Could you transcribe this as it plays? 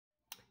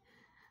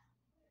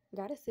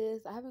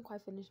Goddesses, I haven't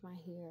quite finished my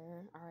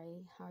hair. All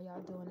right, how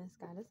y'all doing? It's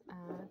Goddess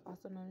Eye,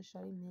 also known as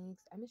Shorty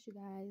Mix. I miss you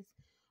guys.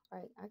 All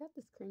right, I got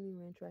this creamy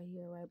ranch right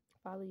here, right?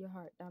 Follow your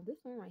heart. Now, this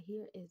one right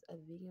here is a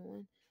vegan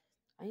one.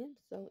 I am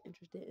so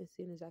interested in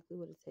seeing exactly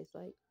what it tastes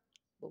like.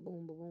 Boom,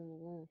 boom, boom, boom, boom,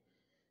 boom.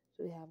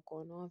 So we have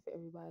going on for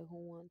everybody who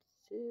wants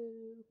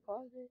to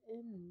pause it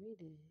and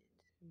read it.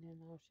 And then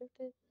I'll shift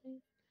it,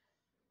 please.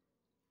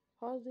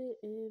 Pause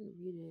it and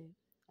read it.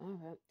 All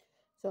right.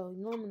 So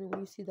normally when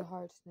you see the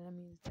hearts, then that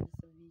means that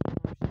it's a vegan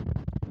option.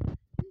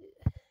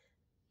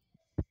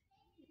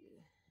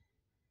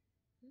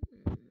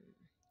 Hmm.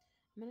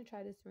 I'm gonna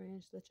try this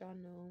ranch, let y'all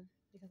know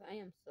because I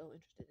am so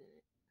interested in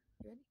it.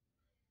 You ready?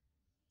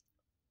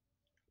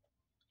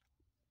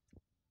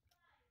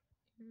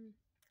 Mm.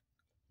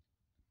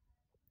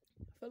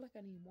 I feel like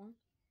I need more.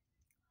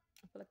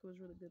 I feel like it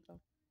was really good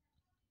though.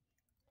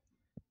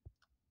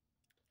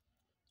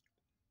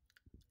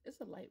 It's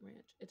a light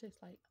ranch. It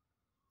tastes light.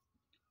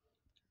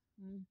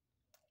 Mm.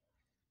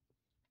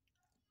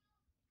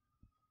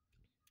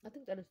 I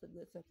think that is a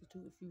good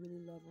substitute if you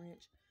really love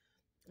ranch.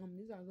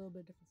 These are a little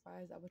bit different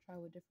fries. I would try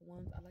with different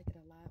ones. I like it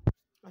a lot.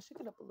 I shook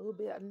it up a little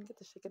bit. I didn't get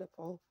to shake it up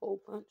a whole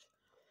punch.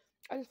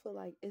 I just feel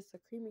like it's a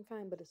creamy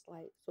kind, but it's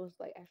light, so it's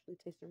like actually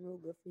tasting real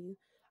good for you.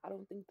 I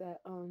don't think that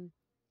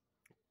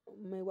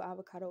made with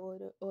avocado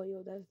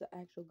oil that's the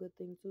actual good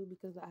thing too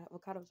because the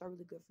avocados are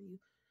really good for you.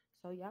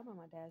 So yeah, I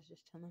remember my dad's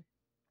just chilling.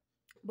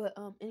 But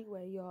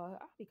anyway, y'all,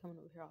 I'll be coming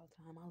over here all the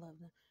time. I love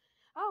them.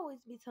 I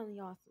always be telling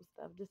y'all some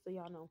stuff just so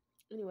y'all know.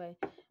 Anyway,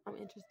 I'm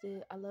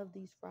interested. I love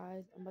these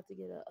fries. I'm about to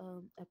get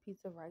a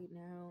pizza right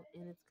now,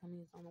 and it's coming.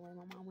 It's on the way.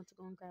 My mom went to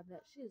go and grab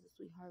that. She is a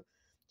sweetheart.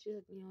 She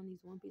hooked me on these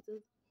one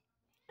pizzas,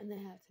 and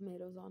they had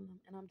tomatoes on them,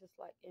 and I'm just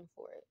like in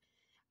for it.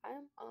 I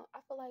am.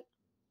 I feel like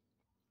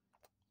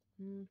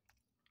mm,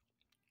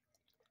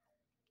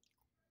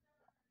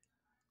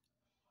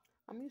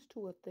 I'm used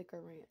to a thicker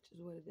ranch,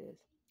 is what it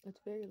is. It's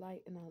very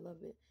light, and I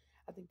love it.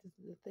 I think this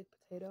is a thick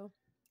potato.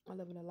 I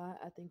love it a lot.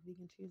 I think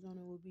vegan cheese on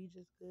it would be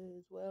just good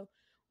as well.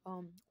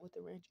 With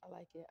the ranch, I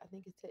like it. I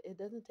think it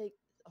doesn't take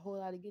a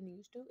whole lot of getting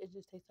used to. It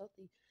just tastes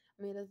healthy.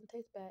 I mean, it doesn't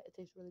taste bad. It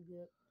tastes really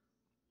good.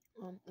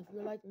 If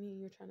you're like me and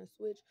you're trying to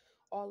switch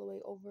all the way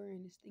over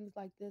and it's things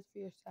like this for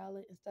your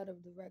salad instead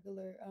of the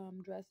regular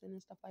dressing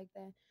and stuff like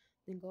that,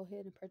 then go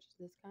ahead and purchase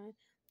this kind.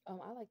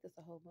 I like this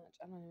a whole bunch.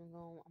 I'm not even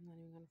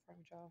gonna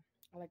front y'all.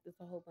 I like this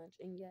a whole bunch.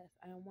 And yes,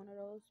 I am one of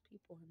those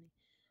people, honey.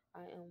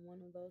 I am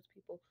one of those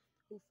people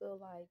who feel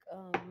like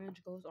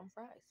ranch goes on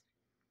fries.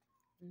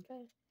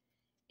 Okay.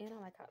 And I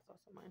like hot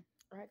sauce on mine.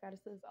 All right,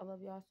 goddesses, I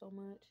love y'all so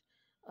much.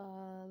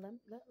 Let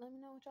me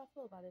know what y'all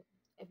feel about it.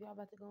 If y'all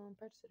about to go and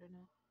purchase it or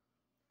not.